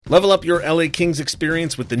Level up your LA Kings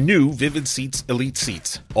experience with the new Vivid Seats Elite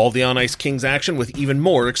Seats. All the on-ice Kings action with even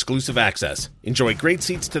more exclusive access. Enjoy great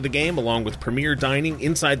seats to the game along with premier dining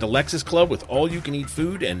inside the Lexus Club with all-you-can-eat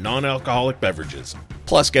food and non-alcoholic beverages.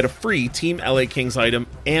 Plus, get a free Team LA Kings item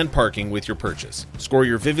and parking with your purchase. Score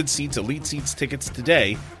your Vivid Seats Elite Seats tickets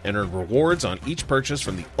today and earn rewards on each purchase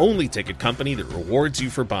from the only ticket company that rewards you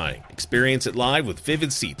for buying. Experience it live with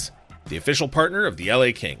Vivid Seats, the official partner of the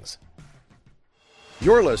LA Kings.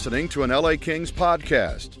 You're listening to an LA Kings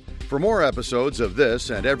podcast. For more episodes of this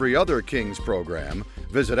and every other Kings program,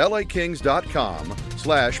 visit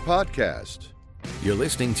lakings.com/podcast. You're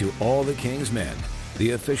listening to All the Kings Men,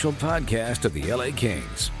 the official podcast of the LA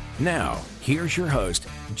Kings. Now, here's your host,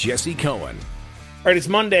 Jesse Cohen. All right, it's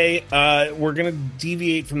Monday. We're going to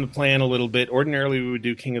deviate from the plan a little bit. Ordinarily, we would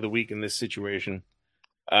do King of the Week in this situation.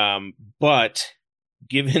 But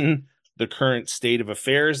given the current state of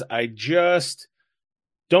affairs, I just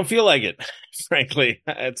don't feel like it, frankly.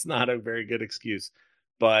 It's not a very good excuse.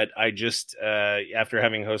 But I just, after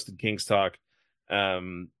having hosted Kings Talk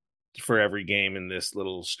for every game in this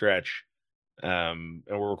little stretch, and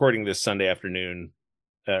we're recording this Sunday afternoon,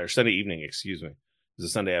 or Sunday evening, excuse me. It's a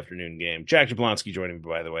Sunday afternoon game. Jack Jablonski joining me,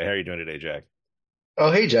 by the way. How are you doing today, Jack?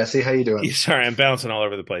 Oh, hey, Jesse. How you doing? Sorry, I'm bouncing all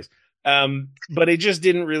over the place. But it just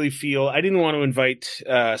didn't really feel, I didn't want to invite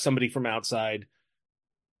somebody from outside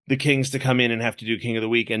the Kings to come in and have to do King of the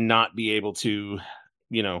Week and not be able to,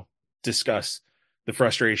 discuss the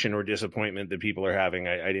frustration or disappointment that people are having.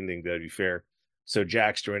 I didn't think that'd be fair. So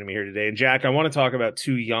Jack's joining me here today. And Jack, I want to talk about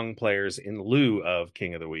two young players in lieu of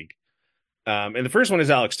King of the Week. And the first one is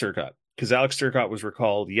Alex Turcotte, because Alex Turcotte was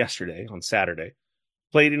recalled yesterday on Saturday,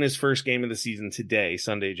 played in his first game of the season today,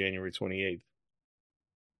 Sunday, January 28th.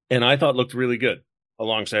 And I thought looked really good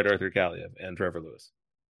alongside Arthur Kaliev and Trevor Lewis.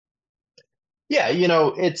 Yeah,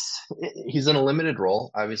 he's in a limited role.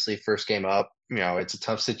 Obviously, first game up, it's a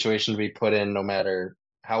tough situation to be put in no matter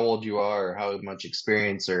how old you are or how much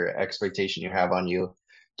experience or expectation you have on you,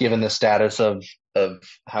 given the status of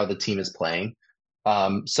how the team is playing.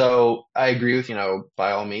 So I agree with,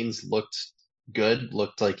 by all means, looked good,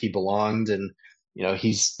 looked like he belonged. And,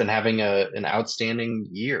 he's been having an outstanding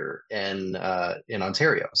year in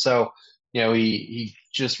Ontario. So, he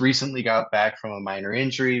just recently got back from a minor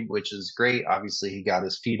injury, which is great. Obviously, he got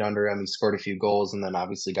his feet under him. He scored a few goals and then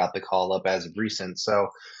obviously got the call up as of recent. So,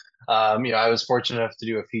 I was fortunate enough to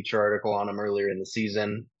do a feature article on him earlier in the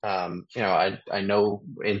season. I know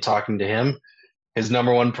in talking to him, his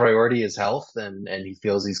number one priority is health, and he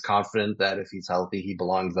feels he's confident that if he's healthy, he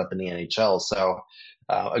belongs up in the NHL. So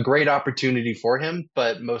a great opportunity for him,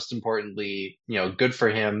 but most importantly, good for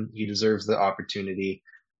him. He deserves the opportunity.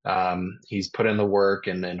 He's put in the work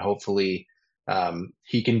and hopefully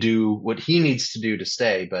he can do what he needs to do to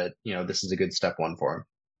stay. But, this is a good step one for him.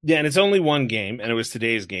 Yeah, and it's only one game, and it was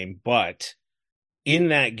today's game. But in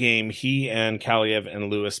that game, he and Kaliev and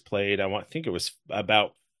Lewis played, I think it was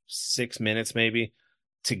about 6 minutes maybe,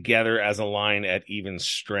 together as a line at even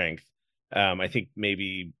strength. I think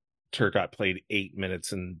maybe Turcotte played 8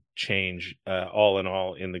 minutes and change all in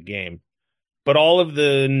all in the game. But all of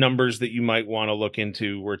the numbers that you might want to look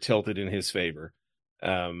into were tilted in his favor.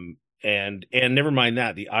 And never mind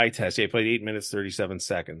that, the eye test, he played 8 minutes, 37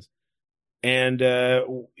 seconds. And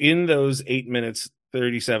in those 8 minutes,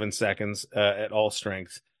 37 seconds at all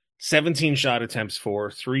strengths, 17 shot attempts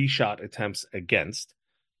for, 3 shot attempts against.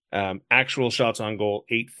 Actual shots on goal,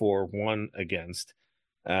 8 for, 1 against.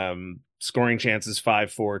 Scoring chances,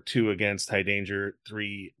 5 for, 2 against. High danger,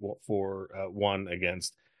 3 for, 1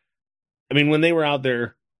 against. I mean, when they were out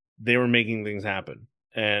there, they were making things happen.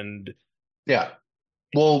 And yeah.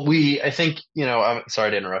 Well, I think, I'm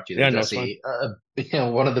sorry to interrupt you there, Jesse.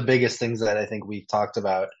 One of the biggest things that I think we've talked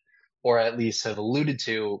about, or at least have alluded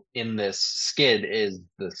to in this skid, is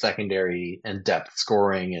the secondary and depth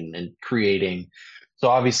scoring and creating. So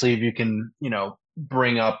obviously, if you can,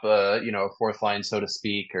 bring up a fourth line, so to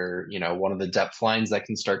speak, or, one of the depth lines that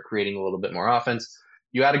can start creating a little bit more offense.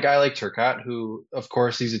 You add a guy like Turcotte, who, of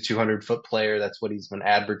course, he's a 200-foot player. That's what he's been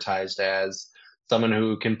advertised as. Someone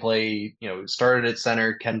who can play, started at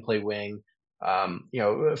center, can play wing.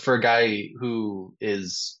 For a guy who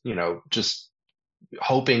is, just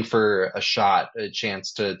hoping for a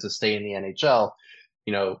chance to stay in the NHL,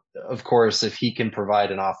 of course, if he can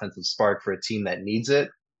provide an offensive spark for a team that needs it,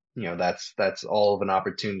 that's all of an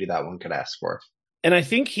opportunity that one could ask for. And I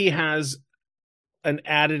think he has an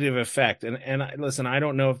additive effect. And listen, I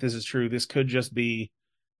don't know if this is true. This could just be,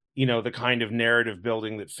 the kind of narrative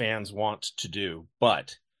building that fans want to do.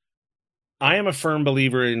 But I am a firm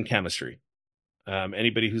believer in chemistry.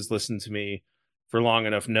 Anybody who's listened to me for long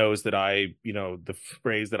enough knows that the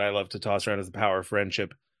phrase that I love to toss around is the power of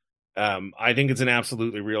friendship. I think it's an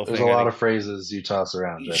absolutely real There's thing. a lot of phrases you toss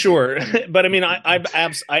around, Jesse. Sure. But I mean, I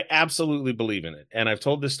absolutely believe in it. And I've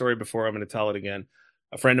told this story before. I'm going to tell it again.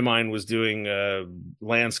 A friend of mine was doing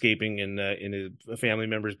landscaping in a family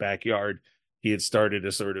member's backyard. He had started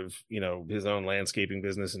a sort of, his own landscaping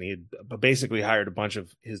business, and he had basically hired a bunch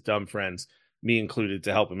of his dumb friends, me included,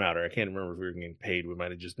 to help him out. Or I can't remember if we were getting paid. We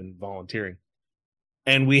might have just been volunteering.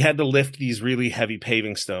 And we had to lift these really heavy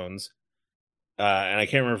paving stones. And I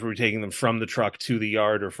can't remember if we were taking them from the truck to the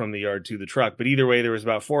yard or from the yard to the truck. But either way, there was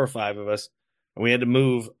about 4 or 5 of us, and we had to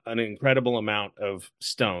move an incredible amount of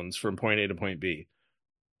stones from point A to point B.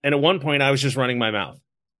 And at one point, I was just running my mouth.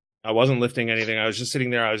 I wasn't lifting anything. I was just sitting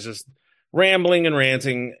there. I was just rambling and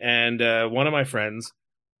ranting. And one of my friends,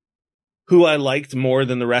 who I liked more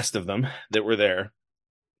than the rest of them that were there,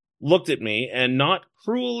 looked at me, and not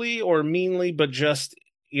cruelly or meanly, but just,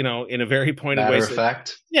 in a very pointed way. Matter of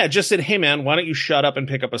fact. Yeah, just said, "Hey, man, why don't you shut up and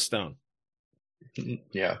pick up a stone?"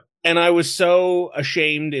 Yeah. And I was so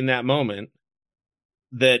ashamed in that moment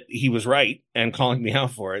that he was right and calling me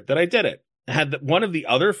out for it that I did it. Had one of the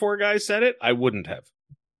other 4 guys said it, I wouldn't have,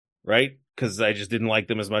 right? Because I just didn't like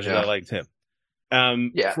them as much as I liked him.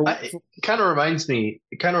 It kind of reminds me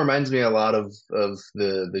a lot of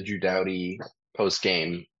the Drew Doughty post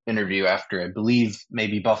game interview after, I believe,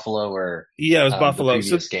 maybe Buffalo or it was Buffalo. The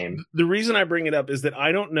previous game. The reason I bring it up is that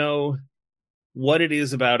I don't know what it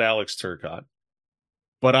is about Alex Turcotte,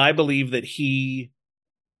 but I believe that he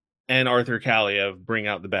and Arthur Kaliev bring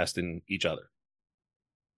out the best in each other.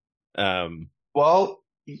 Well,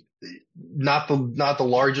 not the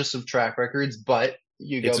largest of track records, but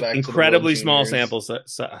you go it's back incredibly to the small World sample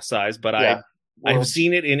size, but I've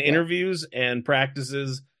seen it in interviews and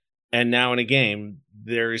practices, and now in a game.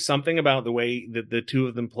 There is something about the way that the two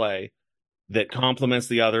of them play that complements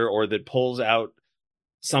the other, or that pulls out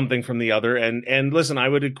something from the other. And listen, I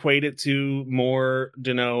would equate it to more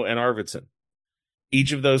Danault and Arvidsson.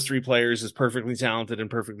 Each of those 3 players is perfectly talented and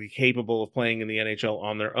perfectly capable of playing in the NHL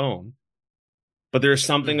on their own. But there's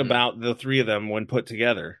something about the 3 of them when put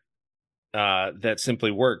together that simply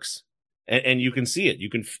works. And you can see it. You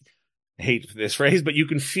can hate this phrase, but you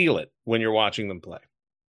can feel it when you're watching them play.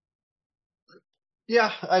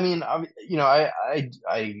 Yeah, I mean, I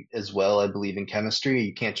as well, I believe in chemistry.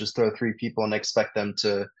 You can't just throw 3 people and expect them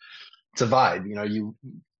to vibe. You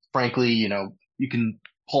can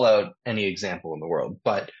pull out any example in the world,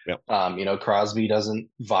 but Crosby doesn't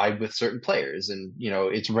vibe with certain players, and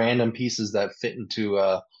it's random pieces that fit into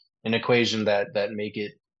an equation that make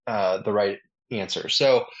it the right answer.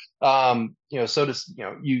 So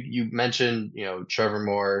you mentioned Trevor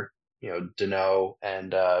Moore, Danault,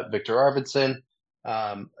 and Victor Arvidsson.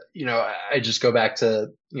 I just go back to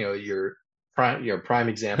your prime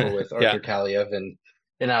example with Arthur Kaliev and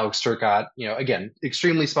Alex Turcotte. Again,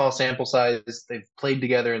 extremely small sample size. They've played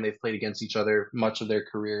together and they've played against each other much of their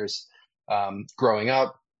careers growing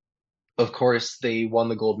up. Of course, they won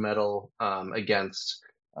the gold medal against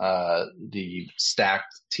the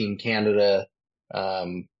stacked Team Canada,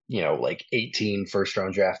 like 18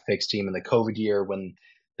 first-round draft picks team in the COVID year when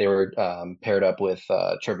they were paired up with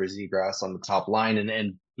Trevor Zegras on the top line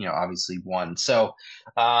and obviously won. So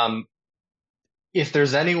if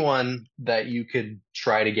there's anyone that you could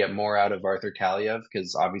try to get more out of Arthur Kaliev,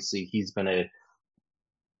 because obviously he's been a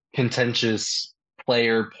contentious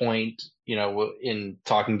player point, in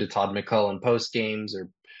talking to Todd McClellan post games or,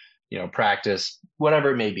 practice,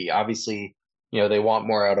 whatever it may be. Obviously, they want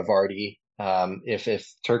more out of Artie.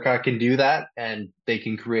 If Turcotte can do that and they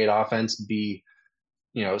can create offense, be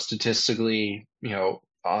statistically,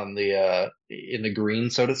 on the in the green,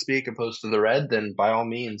 so to speak, opposed to the red, then by all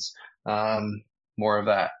means, more of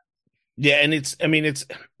that. Yeah, and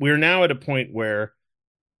we're now at a point where,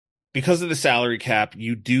 because of the salary cap,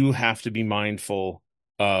 you do have to be mindful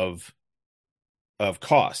of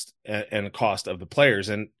cost and cost of the players,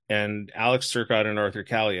 and Alex Turcotte and Arthur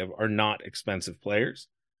Kaliev are not expensive players.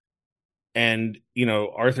 And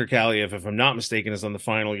Arthur Kaliev, if I'm not mistaken, is on the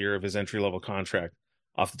final year of his entry-level contract.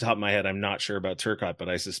 Off the top of my head, I'm not sure about Turcotte, but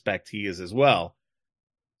I suspect he is as well.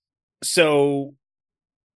 So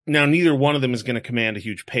now neither one of them is going to command a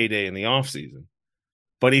huge payday in the offseason.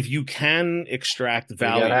 But if you can extract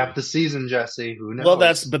value, you got half the season, Jesse. Who knows? Well,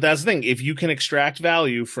 that's the thing. If you can extract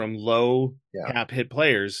value from low cap hit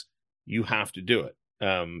players, you have to do it.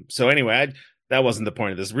 So anyway, that wasn't the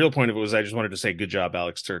point of this. The real point of it was I just wanted to say good job,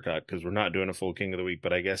 Alex Turcotte, because we're not doing a full King of the Week,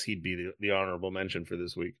 but I guess he'd be the honorable mention for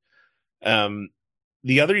this week.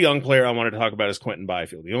 The other young player I wanted to talk about is Quentin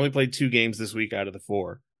Byfield. He only played 2 games this week out of the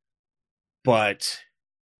 4. But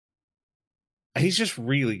He's just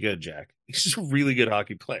really good, Jack. He's just a really good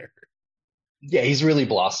hockey player. Yeah, he's really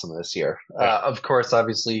blossomed this year. Right. Of course,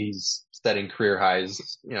 obviously, he's setting career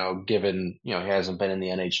highs, given, he hasn't been in the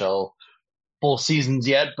NHL full seasons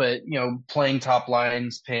yet, but, playing top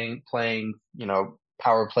lines, playing,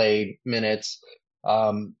 power play minutes.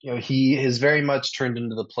 He has very much turned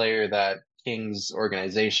into the player that Kings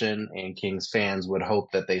organization and Kings fans would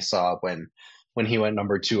hope that they saw when he went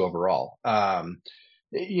number 2 overall.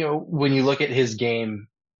 When you look at his game,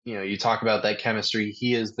 you talk about that chemistry.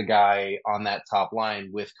 He is the guy on that top line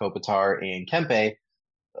with Kopitar and Kempe.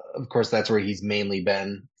 Of course, that's where he's mainly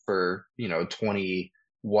been for,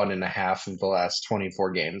 21 and a half of the last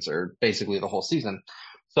 24 games, or basically the whole season.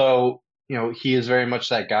 So, he is very much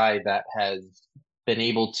that guy that has been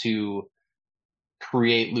able to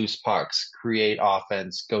create loose pucks, create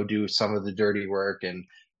offense, go do some of the dirty work, and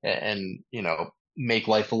make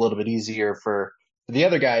life a little bit easier for the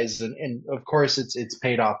other guys. And of course, it's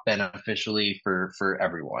paid off beneficially for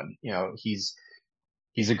everyone. He's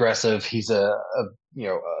aggressive. He's a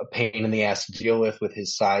pain in the ass to deal with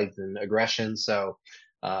his size and aggression. So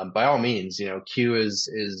by all means, Q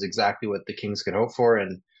is exactly what the Kings could hope for.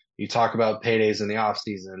 And you talk about paydays in the off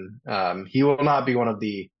season. He will not be one of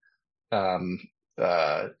the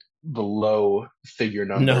low figure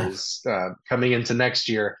numbers coming into next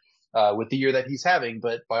year with the year that he's having.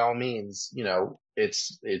 But by all means,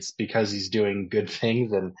 it's because he's doing good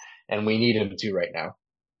things, and we need him to right now.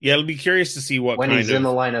 Yeah, it'll be curious to see what when kind he's in the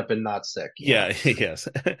lineup and not sick. Yeah, yes.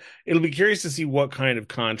 It'll be curious to see what kind of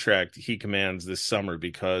contract he commands this summer,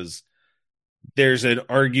 because there's an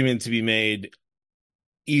argument to be made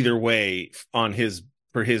either way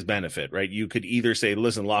for his benefit, right? You could either say,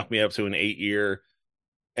 listen, lock me up to an 8-year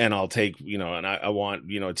and I'll take, and I want,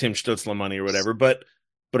 Tim Stutzla money or whatever. But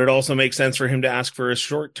it also makes sense for him to ask for a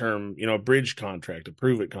short-term, bridge contract, a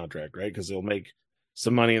prove-it contract, right? Because he'll make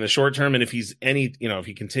some money in the short term. And if if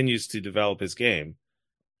he continues to develop his game,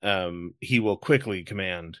 he will quickly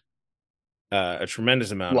command a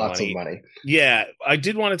tremendous amount of money. Lots of money. Yeah. I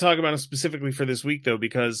did want to talk about him specifically for this week, though,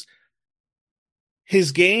 because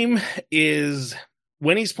his game is,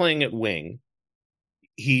 when he's playing at wing,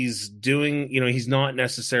 he's doing, he's not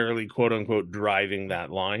necessarily quote unquote driving that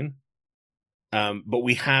line. But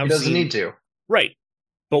he doesn't need to. Right.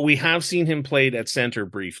 But we have seen him played at center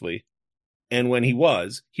briefly. And when he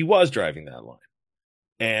was driving that line.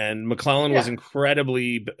 And McClellan was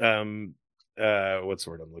incredibly, what's the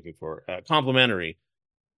word I'm looking for? Complimentary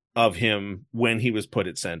of him when he was put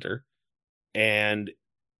at center. And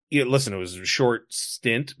listen, it was a short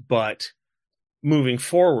stint, but moving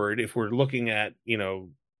forward, if we're looking at,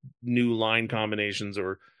 new line combinations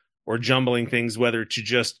or jumbling things, whether to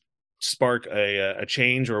just spark a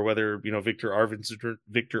change, or whether, Victor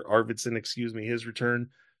Arvidsson, his return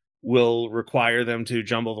will require them to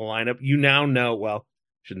jumble the lineup. You now know, well,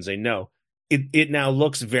 shouldn't say no. It now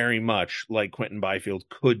looks very much like Quentin Byfield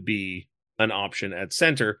could be an option at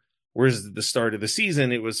center, whereas at the start of the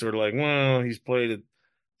season, it was sort of like, well, he's played a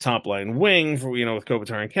top line wing for, with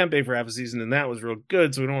Kopitar and Kempe for half a season, and that was real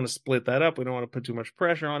good, so we don't want to split that up. We don't want to put too much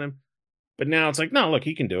pressure on him. But now it's like, no, look,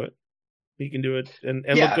 he can do it. He can do it and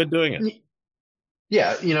look good doing it.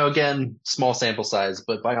 Yeah, again, small sample size,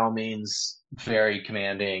 but by all means, very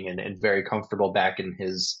commanding and very comfortable back in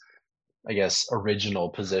his, I guess, original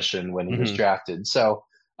position when he was drafted. So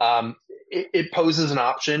it poses an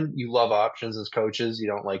option. You love options as coaches. You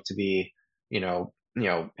don't like to be,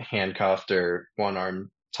 handcuffed or one arm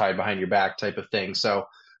tied behind your back type of thing. So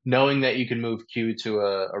knowing that you can move Q to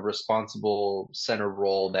a responsible center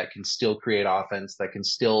role that can still create offense, that can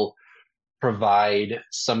still provide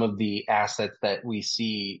some of the assets that we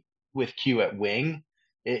see with Q at wing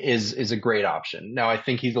is a great option. Now, I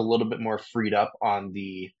think he's a little bit more freed up on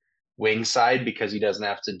the wing side because he doesn't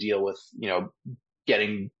have to deal with,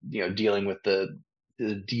 dealing with the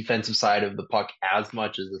defensive side of the puck as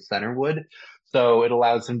much as the center would. So it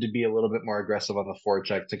allows him to be a little bit more aggressive on the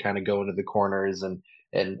forecheck, to kind of go into the corners and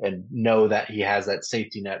know that he has that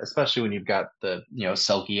safety net, especially when you've got the,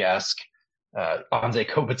 Selke-esque Anze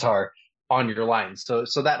Kopitar on your line. So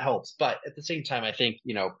that helps. But at the same time, I think,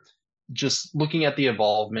 just looking at the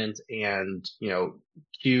involvement and,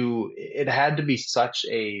 Q, it had to be such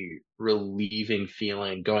a relieving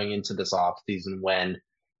feeling going into this offseason when,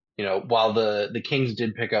 while the Kings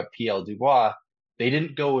did pick up PL Dubois, they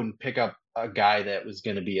didn't go and pick up a guy that was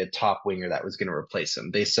going to be a top winger that was going to replace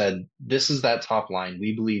him. They said, this is that top line.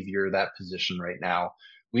 We believe you're that position right now.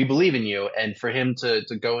 We believe in you. And for him to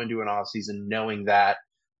go into an offseason knowing that,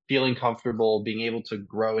 feeling comfortable, being able to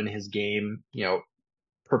grow in his game,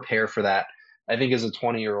 prepare for that. I think as a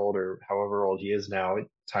 20-year-old or however old he is now,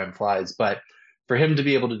 time flies, but for him to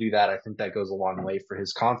be able to do that, I think that goes a long way for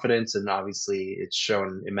his confidence. And obviously it's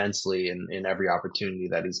shown immensely in every opportunity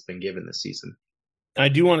that he's been given this season. I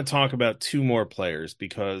do want to talk about two more players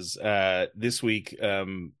because this week,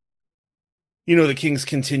 the Kings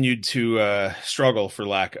continued to struggle, for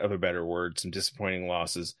lack of a better word, some disappointing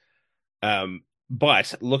losses.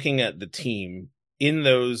 But looking at the team in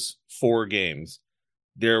those 4 games,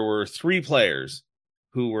 there were 3 players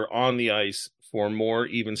who were on the ice for more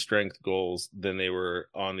even strength goals than they were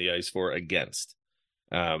on the ice for against.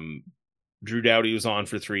 Drew Doughty was on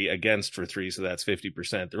for 3, against for 3, so that's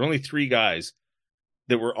 50%. There are only 3 guys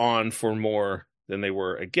that were on for more than they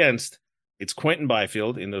were against. It's Quentin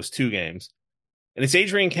Byfield in those 2 games, and it's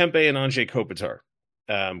Adrian Kempe and Anze Kopitar.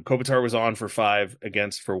 Kopitar was on for 5,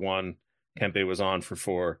 against for 1. Kempe was on for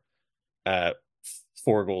 4.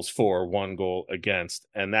 4 goals for, 1 goal against,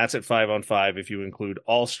 and that's at 5-on-5 if you include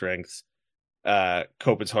all strengths.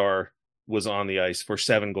 Kopitar was on the ice for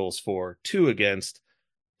 7 goals for, 2 against.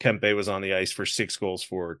 Kempe was on the ice for 6 goals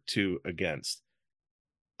for, 2 against.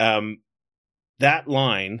 That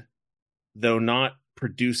line, though not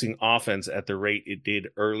producing offense at the rate it did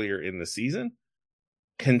earlier in the season,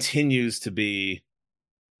 continues to be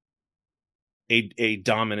a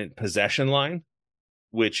dominant possession line,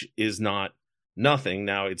 which is not nothing.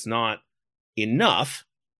 Now, it's not enough,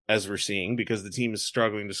 as we're seeing, because the team is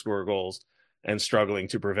struggling to score goals and struggling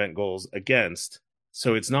to prevent goals against.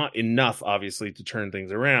 So it's not enough, obviously, to turn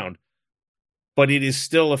things around, but it is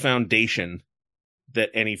still a foundation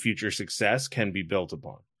that any future success can be built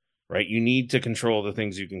upon, right? You need to control the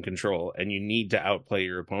things you can control, and you need to outplay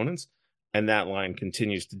your opponents, and that line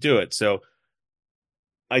continues to do it. So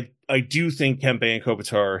I do think Kempe and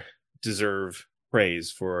Kopitar deserve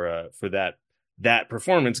praise for that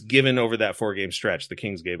performance, given over that 4-game stretch, the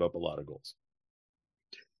Kings gave up a lot of goals.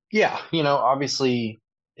 Yeah, obviously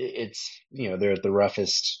it's, they're at the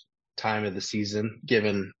roughest time of the season,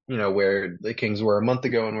 given, where the Kings were a month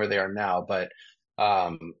ago and where they are now. But,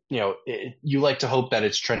 you like to hope that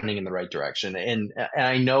it's trending in the right direction. And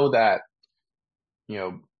I know that,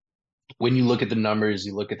 when you look at the numbers,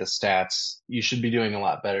 you look at the stats, you should be doing a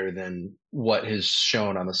lot better than what has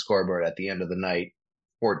shown on the scoreboard at the end of the night,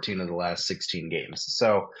 14 of the last 16 games.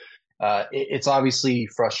 So it's obviously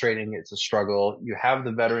frustrating. It's a struggle. You have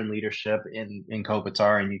the veteran leadership in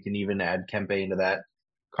Kopitar, and you can even add Kempe into that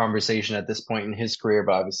conversation at this point in his career,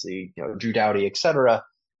 but obviously, Drew Doughty, etc.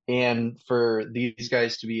 And for these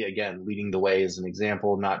guys to be, again, leading the way as an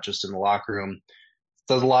example, not just in the locker room,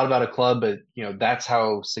 says a lot about a club, but that's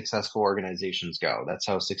how successful organizations go. That's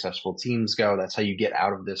how successful teams go. That's how you get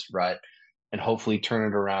out of this rut and hopefully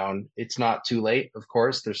turn it around. It's not too late, of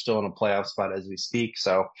course. They're still in a playoff spot as we speak.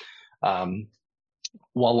 So while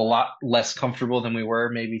a lot less comfortable than we were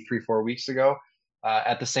maybe 3-4 weeks ago,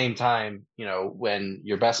 at the same time, when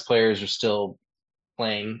your best players are still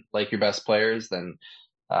playing like your best players, then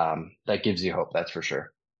that gives you hope. That's for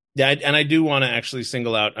sure. Yeah, and I do want to actually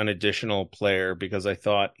single out an additional player because I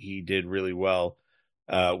thought he did really well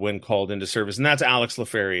when called into service, and that's Alex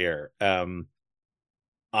Laferriere.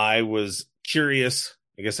 I was curious,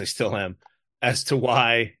 I guess I still am, as to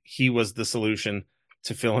why he was the solution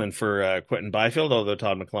to fill in for Quentin Byfield, although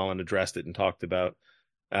Todd McClellan addressed it and talked about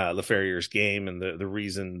Laferriere's game and the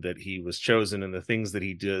reason that he was chosen and the things that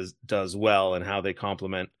he does well and how they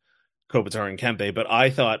complement Kopitar and Kempe. But I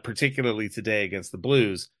thought, particularly today against the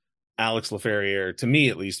Blues, Alex Laferriere, to me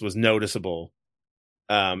at least, was noticeable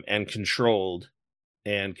and controlled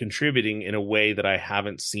and contributing in a way that I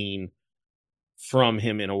haven't seen from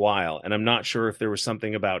him in a while. And I'm not sure if there was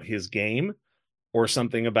something about his game or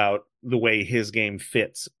something about the way his game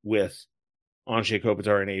fits with Anze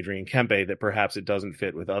Kopitar and Adrian Kempe that perhaps it doesn't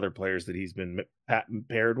fit with other players that he's been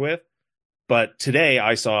paired with. But today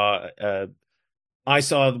I saw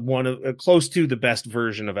one of close to the best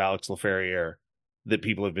version of Alex Laferriere that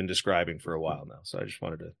people have been describing for a while now. So I just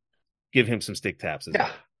wanted to give him some stick taps.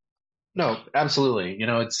 Yeah, no, absolutely.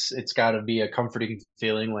 It's got to be a comforting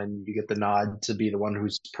feeling when you get the nod to be the one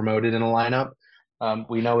who's promoted in a lineup.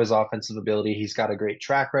 We know his offensive ability. He's got a great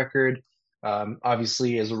track record.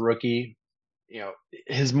 Obviously, as a rookie,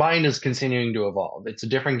 his mind is continuing to evolve. It's a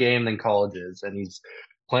different game than college is, and he's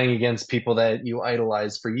playing against people that you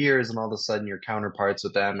idolize for years, and all of a sudden you're counterparts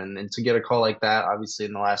with them. And to get a call like that, obviously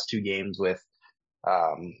in the last 2 games with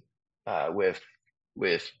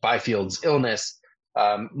Byfield's illness,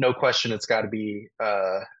 no question, it's got to be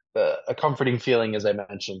a comforting feeling, as I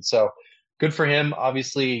mentioned. So good for him.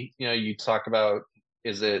 Obviously, you talk about,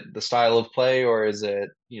 is it the style of play or is it,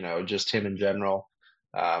 just him in general?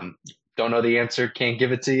 Don't know the answer, can't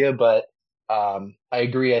give it to you, but I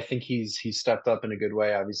agree. I think he's stepped up in a good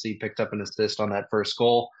way. Obviously, he picked up an assist on that first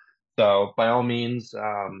goal. So by all means,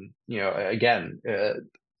 again,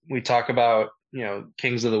 we talk about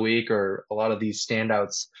Kings of the Week or a lot of these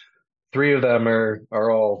standouts. Three of them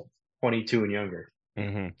are all 22 and younger.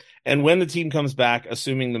 Mm-hmm. And when the team comes back,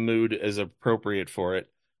 assuming the mood is appropriate for it,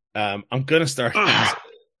 I'm gonna start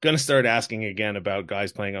asking again about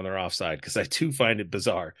guys playing on their offside because I do find it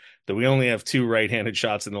bizarre that we only have two right-handed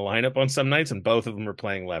shots in the lineup on some nights, and both of them are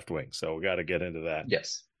playing left wing. So we got to get into that.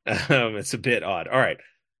 Yes. It's a bit odd. All right.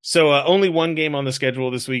 So only one game on the schedule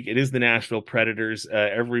this week. It is the Nashville Predators.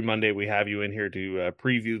 Every Monday we have you in here to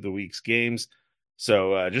preview the week's games.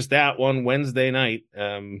 So just that one Wednesday night.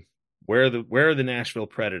 Where are the Nashville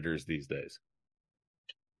Predators these days?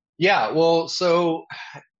 Yeah, well, so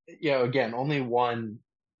again, only one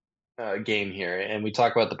game here, and we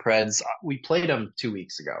talk about the Preds. We played them 2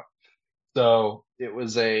 weeks ago, so it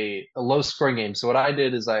was a low scoring game. So what I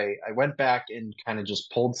did is I went back and kind of just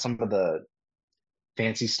pulled some of the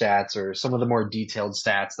fancy stats or some of the more detailed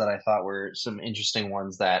stats that I thought were some interesting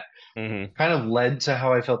ones that kind of led to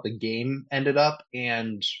how I felt the game ended up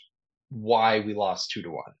and why we lost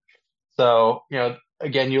 2-1. So,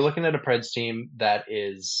 again, you're looking at a Preds team that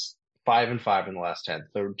is 5-5 in the last 10.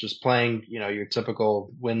 So just playing, your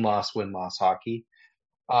typical win-loss hockey.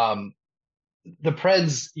 The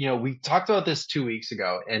Preds, we talked about this 2 weeks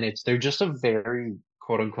ago, and they're just a very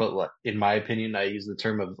quote unquote, in my opinion, I use the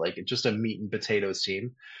term of like just a meat and potatoes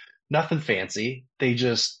team. Nothing fancy.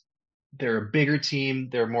 They're a bigger team.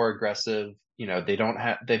 They're more aggressive.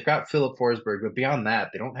 They've got Philip Forsberg, but beyond that,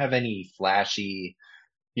 they don't have any flashy,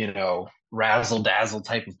 razzle dazzle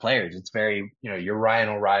type of players. It's very, your Ryan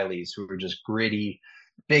O'Reillys who are just gritty,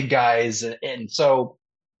 big guys. And so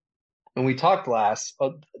when we talked last,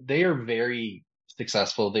 they are very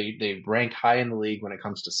successful. They rank high in the league when it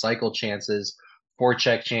comes to cycle chances,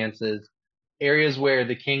 forecheck chances, areas where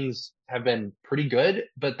the Kings have been pretty good,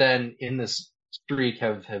 but then in this streak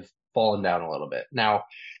have fallen down a little bit. Now,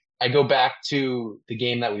 I go back to the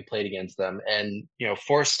game that we played against them, and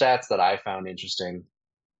four stats that I found interesting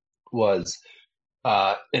was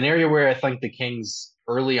an area where I think the Kings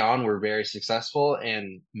early on were very successful,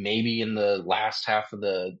 and maybe in the last half of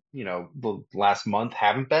the last month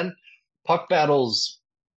haven't been. Puck battles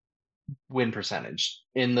win percentage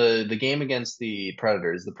in the game against the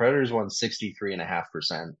Predators won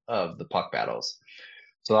 63.5% of the puck battles.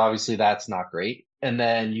 So obviously that's not great. And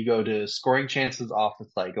then you go to scoring chances off the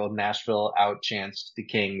cycle. Nashville outchanced the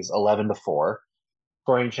Kings 11-4.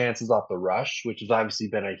 Scoring chances off the rush, which has obviously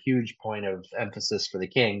been a huge point of emphasis for the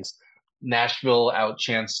Kings. Nashville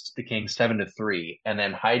outchanced the Kings 7-3, and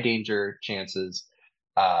then high danger chances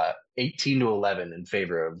 18-11 in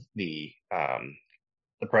favor of the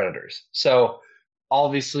Predators. So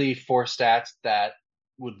obviously four stats that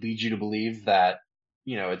would lead you to believe that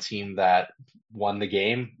a team that won the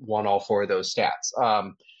game won all four of those stats.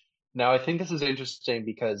 Now I think this is interesting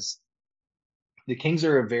because the Kings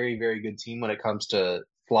are a very, very good team when it comes to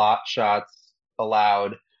slot shots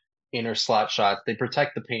allowed, inner slot shots. They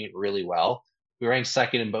protect the paint really well. We ranked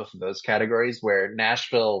second in both of those categories, where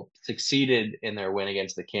Nashville succeeded in their win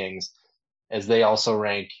against the Kings, as they also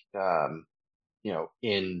rank,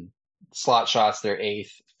 in slot shots, they're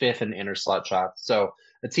eighth, fifth in inner slot shots. So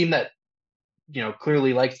a team that,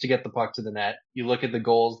 clearly likes to get the puck to the net. You look at the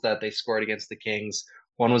goals that they scored against the Kings.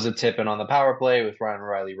 One was a tip-in on the power play with Ryan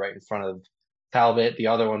O'Reilly right in front of Talbot. The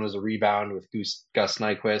other one was a rebound with Gus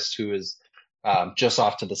Nyquist, who is just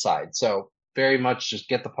off to the side. So very much just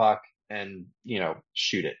get the puck and,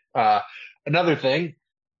 shoot it. Another thing,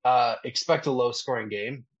 expect a low scoring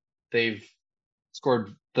game. They've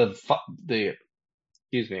scored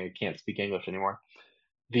excuse me, I can't speak English anymore.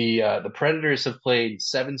 The Predators have played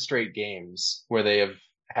 7 straight games where they have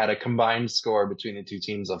had a combined score between the two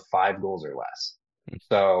teams of 5 goals or less.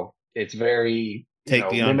 So it's very,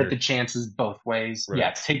 limit the chances both ways. Right.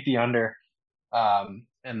 Yeah, take the under. And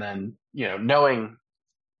then, knowing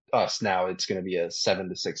us now, it's going to be a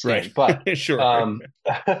 7-6 game. But sure.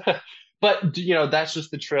 but that's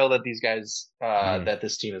just the trail that these guys that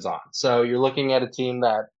this team is on. So you're looking at a team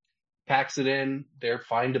that packs it in. They're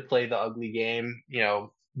fine to play the ugly game,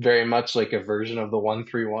 very much like a version of the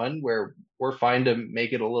 1-3-1, where we're fine to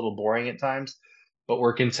make it a little boring at times, but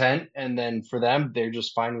we're content. And then for them, they're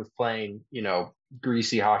just fine with playing,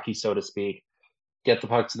 greasy hockey, so to speak. Get the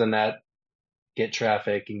puck to the net, get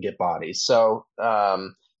traffic, and get bodies. So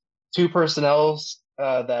two personnels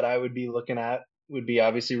that I would be looking at would be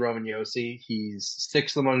obviously Roman Josi. He's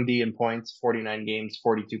 6th among D in points, 49 games,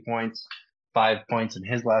 42 points, 5 points in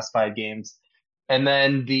his last 5 games. And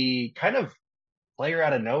then the kind of player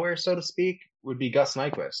out of nowhere, so to speak, would be Gus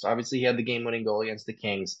Nyquist. Obviously, he had the game-winning goal against the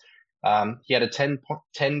Kings. He had a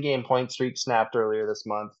 10-game point streak snapped earlier this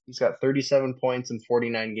month. He's got 37 points in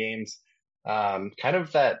 49 games. Kind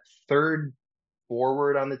of that third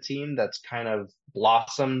forward on the team that's kind of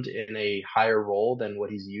blossomed in a higher role than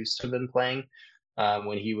what he's used to been playing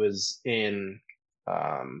when he was in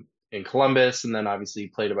Columbus, and then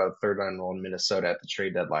obviously played about a third line role in Minnesota at the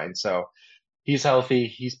trade deadline. So he's healthy,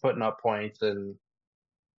 he's putting up points, and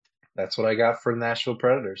that's what I got for the Nashville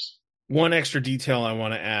Predators. One extra detail I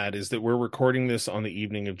want to add is that we're recording this on the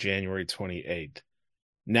evening of January 28th.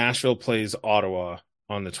 Nashville plays Ottawa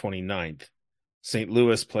on the 29th. St.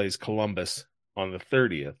 Louis plays Columbus on the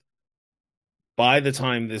 30th. By the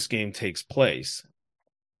time this game takes place,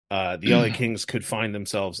 the LA Kings could find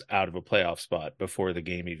themselves out of a playoff spot before the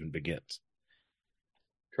game even begins.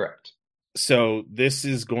 Correct. So this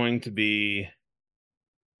is going to be,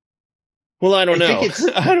 well, I don't know.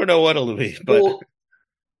 I don't know what it'll be, but well,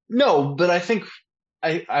 no, but I think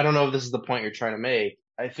I don't know if this is the point you're trying to make.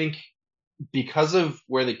 I think because of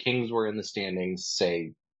where the Kings were in the standings,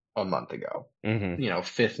 say a month ago, mm-hmm.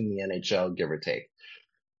 Fifth in the NHL, give or take.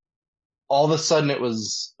 All of a sudden it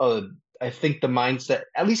was, I think the mindset,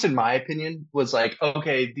 at least in my opinion, was like,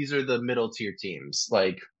 okay, these are the middle tier teams.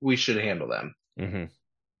 Like, we should handle them. Mm-hmm.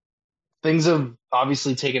 Things have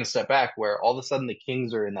obviously taken a step back where all of a sudden the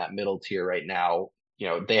Kings are in that middle tier right now.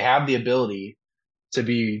 They have the ability to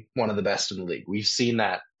be one of the best in the league. We've seen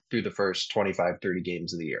that through the first 25, 30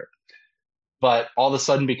 games of the year. But all of a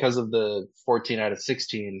sudden, because of the 14 out of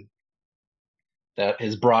 16 that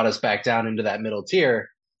has brought us back down into that middle tier,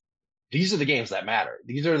 these are the games that matter.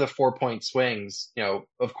 These are the 4-point swings.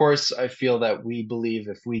 Of course, I feel that we believe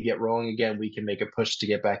if we get rolling again, we can make a push to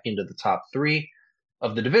get back into the top 3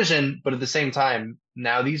 of the division. But at the same time,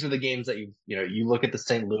 now these are the games that you look at the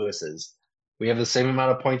St. Louis's. We have the same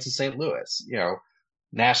amount of points as St. Louis.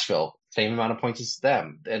 Nashville, same amount of points as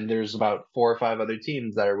them. And there's about 4 or 5 other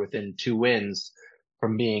teams that are within 2 wins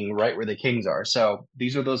from being right where the Kings are. So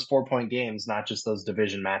these are those 4-point games, not just those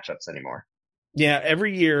division matchups anymore. Yeah,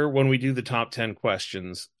 every year when we do the top 10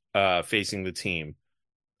 questions facing the team,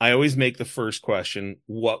 I always make the first question,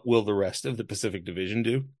 what will the rest of the Pacific Division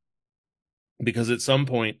do? Because at some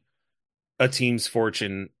point, a team's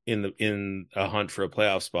fortune in a hunt for a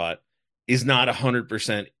playoff spot is not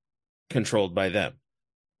 100% controlled by them,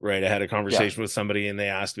 right? I had a conversation with somebody and they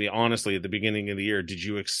asked me, honestly, at the beginning of the year, did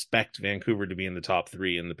you expect Vancouver to be in the top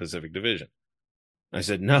 3 in the Pacific Division? I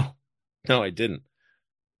said, no, I didn't.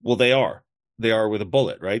 Well, they are. They are with a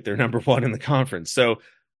bullet, right? They're number 1 in the conference. So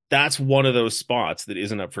that's one of those spots that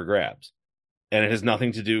isn't up for grabs. And it has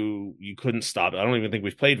nothing to do, you couldn't stop it. I don't even think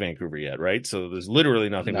we've played Vancouver yet, right? So there's literally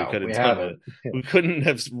nothing we could have done. We couldn't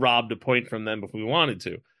have robbed a point from them if we wanted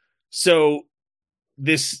to. So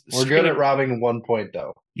we're good at robbing 1 point,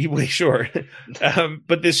 though. Sure.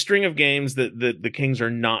 But this string of games that the Kings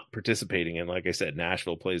are not participating in, like I said,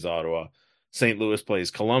 Nashville plays Ottawa, St. Louis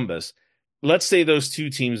plays Columbus. Let's say those 2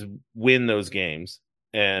 teams win those games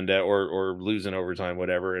and or lose in overtime,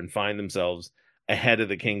 whatever, and find themselves ahead of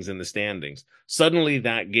the Kings in the standings. Suddenly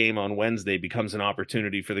that game on Wednesday becomes an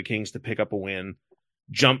opportunity for the Kings to pick up a win,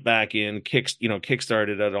 jump back in, kickstart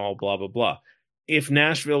it at all, blah, blah, blah. If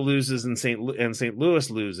Nashville loses and St. Louis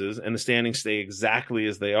loses and the standings stay exactly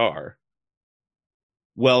as they are,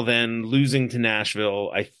 well, then losing to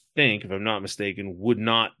Nashville, I think, if I'm not mistaken, would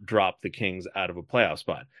not drop the Kings out of a playoff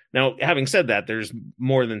spot. Now, having said that, there's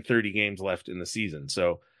more than 30 games left in the season,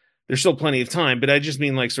 so there's still plenty of time, but I just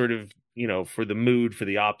mean like sort of, for the mood, for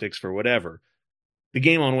the optics, for whatever. The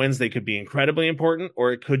game on Wednesday could be incredibly important,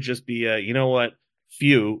 or it could just be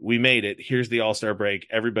we made it. Here's the All-Star break.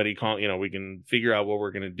 Everybody we can figure out what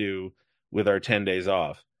we're going to do with our 10 days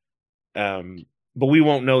off. But we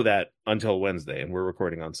won't know that until Wednesday, and we're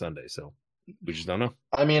recording on Sunday, so we just don't know.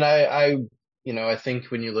 I mean, I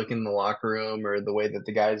think when you look in the locker room or the way that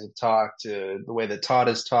the guys have talked, the way that Todd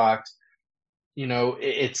has talked,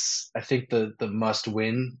 it's, I think the must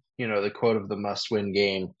win, the quote of the must win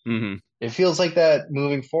game. Mm-hmm. It feels like that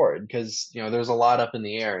moving forward because, there's a lot up in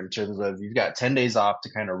the air in terms of you've got 10 days off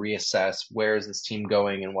to kind of reassess where is this team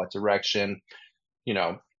going in what direction.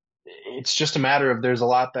 It's just a matter of there's a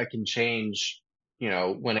lot that can change,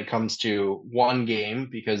 when it comes to one game,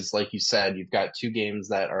 because like you said, you've got 2 games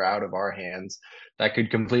that are out of our hands that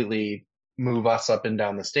could completely move us up and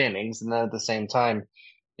down the standings. And then at the same time,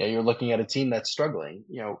 you're looking at a team that's struggling.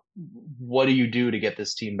 What do you do to get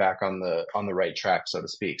this team back on the right track, so to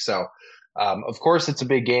speak? So, of course, it's a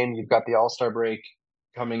big game. You've got the All-Star break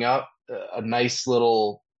coming up, a nice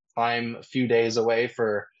little time, a few days away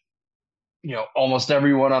for almost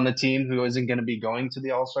everyone on the team who isn't going to be going to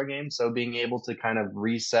the All-Star game. So being able to kind of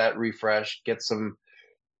reset, refresh, get some,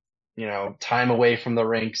 time away from the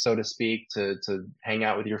rink, so to speak, to hang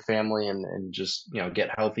out with your family and just, get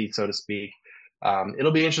healthy, so to speak.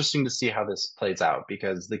 It'll be interesting to see how this plays out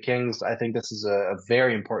because the Kings, I think this is a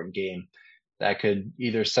very important game that could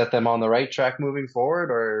either set them on the right track moving forward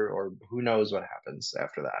or who knows what happens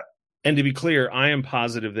after that. And to be clear, I am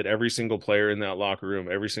positive that every single player in that locker room,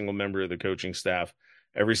 every single member of the coaching staff,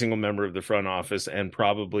 every single member of the front office, and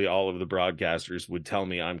probably all of the broadcasters would tell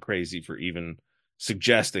me I'm crazy for even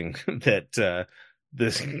suggesting that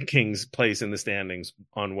the Kings' place in the standings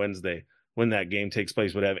on Wednesday, when that game takes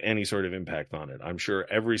place, would have any sort of impact on it. I'm sure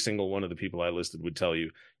every single one of the people I listed would tell you,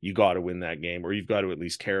 you got to win that game, or you've got to at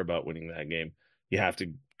least care about winning that game. You have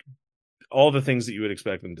to, all the things that you would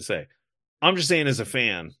expect them to say. I'm just saying as a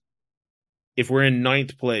fan, if we're in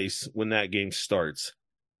 9th place when that game starts,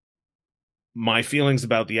 my feelings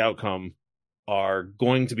about the outcome are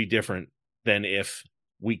going to be different than if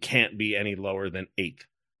we can't be any lower than 8th.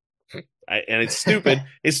 And it's stupid.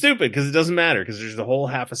 It's stupid because it doesn't matter because there's the whole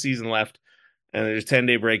half a season left and there's a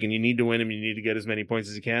 10-day break and you need to win them. You need to get as many points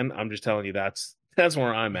as you can. I'm just telling you that's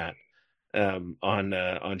where I'm at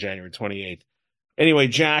on January 28th. Anyway,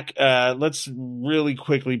 Jack, let's really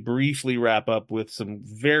quickly, briefly wrap up with some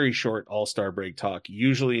very short All-Star break talk.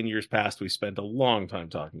 Usually in years past, we spent a long time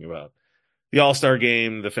talking about the All-Star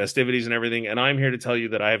game, the festivities and everything. And I'm here to tell you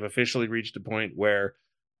that I have officially reached a point where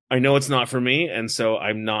I know it's not for me. And so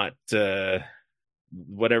I'm not,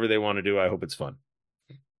 whatever they want to do, I hope it's fun.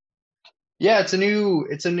 Yeah, it's a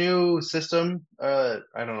new system. I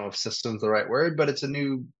don't know if system's the right word, but it's a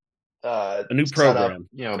new program,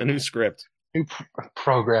 setup, a new script. New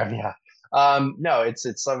program, yeah. No, it's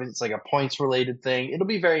something. It's like a points related thing. It'll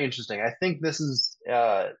be very interesting. I think this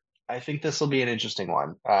will be an interesting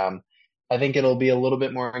one. I think it'll be a little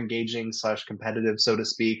bit more engaging / competitive, so to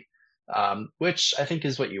speak. Which I think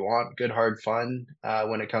is what you want. Good, hard fun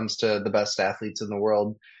when it comes to the best athletes in the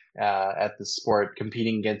world at the sport,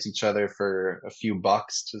 competing against each other for a few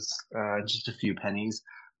bucks, just a few pennies.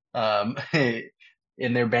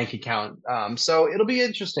 In their bank account. So it'll be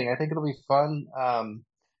interesting. I think it'll be fun.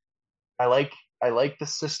 I like the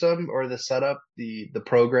system or the setup, the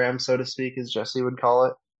program, so to speak, as Jesse would call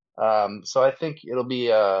it. So I think it'll be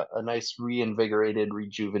a nice reinvigorated,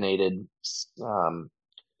 rejuvenated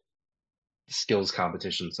skills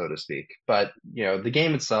competition, so to speak. But the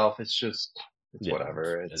game itself, it's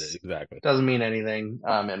whatever. It is, exactly. It doesn't mean anything,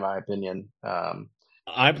 in my opinion.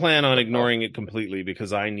 I plan on ignoring it completely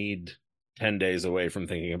because I need 10 days away from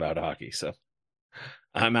thinking about hockey. So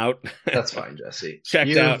I'm out. That's fine, Jesse.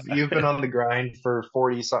 Checked out. You've been on the grind for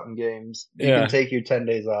 40 something games. You can take your 10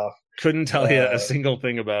 days off. Couldn't tell you a single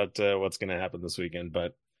thing about what's going to happen this weekend,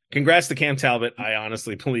 but congrats to Cam Talbot. I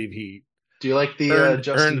honestly believe he. Do you like the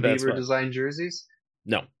Justin Bieber design jerseys?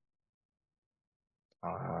 No.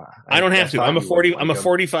 I don't have to. I'm a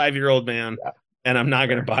 45-year-old man. Yeah. And I'm not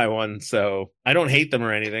going to buy one, so I don't hate them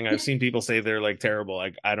or anything. I've seen people say they're like terrible.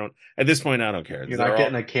 Like I don't. At this point, I don't care. You're not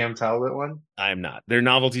getting a Cam Talbot one. I'm not. They're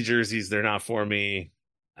novelty jerseys. They're not for me.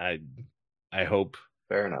 I hope.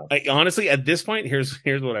 Fair enough. Honestly, at this point, here's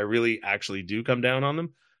what I really actually do come down on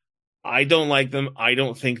them. I don't like them. I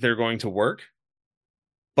don't think they're going to work,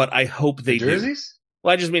 but I hope they jerseys? Do.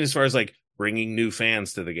 Well, I just mean as far as like bringing new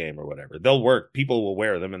fans to the game or whatever. They'll work. People will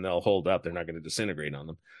wear them and they'll hold up. They're not going to disintegrate on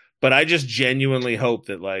them. But I just genuinely hope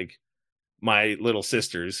that, like, my little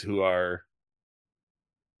sisters who are,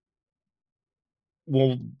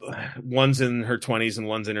 well, one's in her 20s and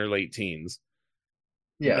one's in her late teens.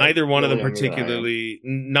 Yeah. Neither one of them particularly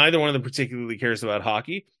cares about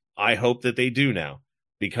hockey. I hope that they do now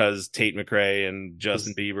because Tate McRae and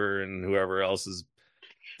Justin Bieber and whoever else is.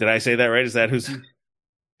 Did I say that right? Is that who's?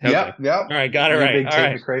 Okay. Yep. All right, got it right. Big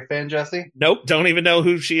Tate McRae fan, Jesse? Nope, don't even know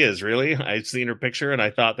who she is, really. I've seen her picture, and I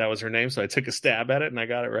thought that was her name, so I took a stab at it, and I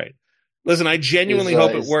got it right. Listen, I genuinely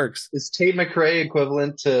hope it works. Is Tate McRae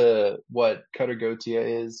equivalent to what Cutter Gauthier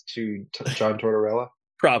is to John Tortorella?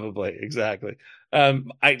 Probably, exactly. I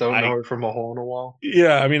don't know her from a hole in a wall.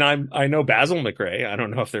 Yeah, I mean, I know Basil McRae. I don't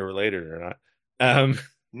know if they're related or not. I'm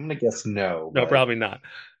going to guess no. No, probably not.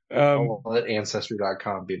 I'll let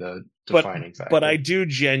Ancestry.com be the defining factor. But I do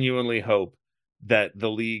genuinely hope that the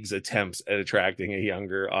league's attempts at attracting a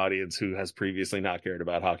younger audience who has previously not cared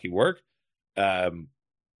about hockey work.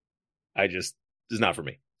 It's not for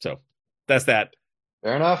me. So that's that.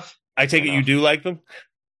 Fair enough. I take it you do like them?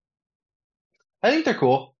 I think they're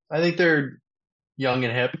cool. I think they're young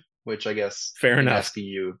and hip. which I guess Fair in enough.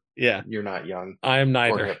 SVU, Yeah, you're not young. I am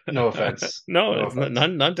neither. No offense. No, No it's offense.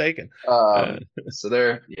 none taken. So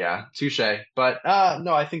they're, yeah, touche. But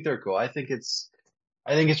no, I think they're cool. I think it's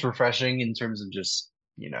refreshing in terms of just,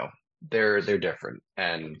 they're different,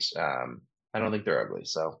 and I don't think they're ugly.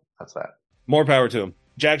 So that's that. More power to him.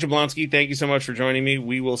 Jack Jablonski, thank you so much for joining me.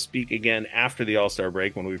 We will speak again after the All-Star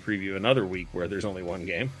break when we preview another week where there's only one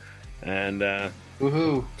game. And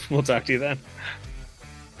Woohoo! We'll talk to you then.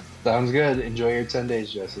 Sounds good. Enjoy your 10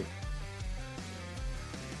 days, Jesse.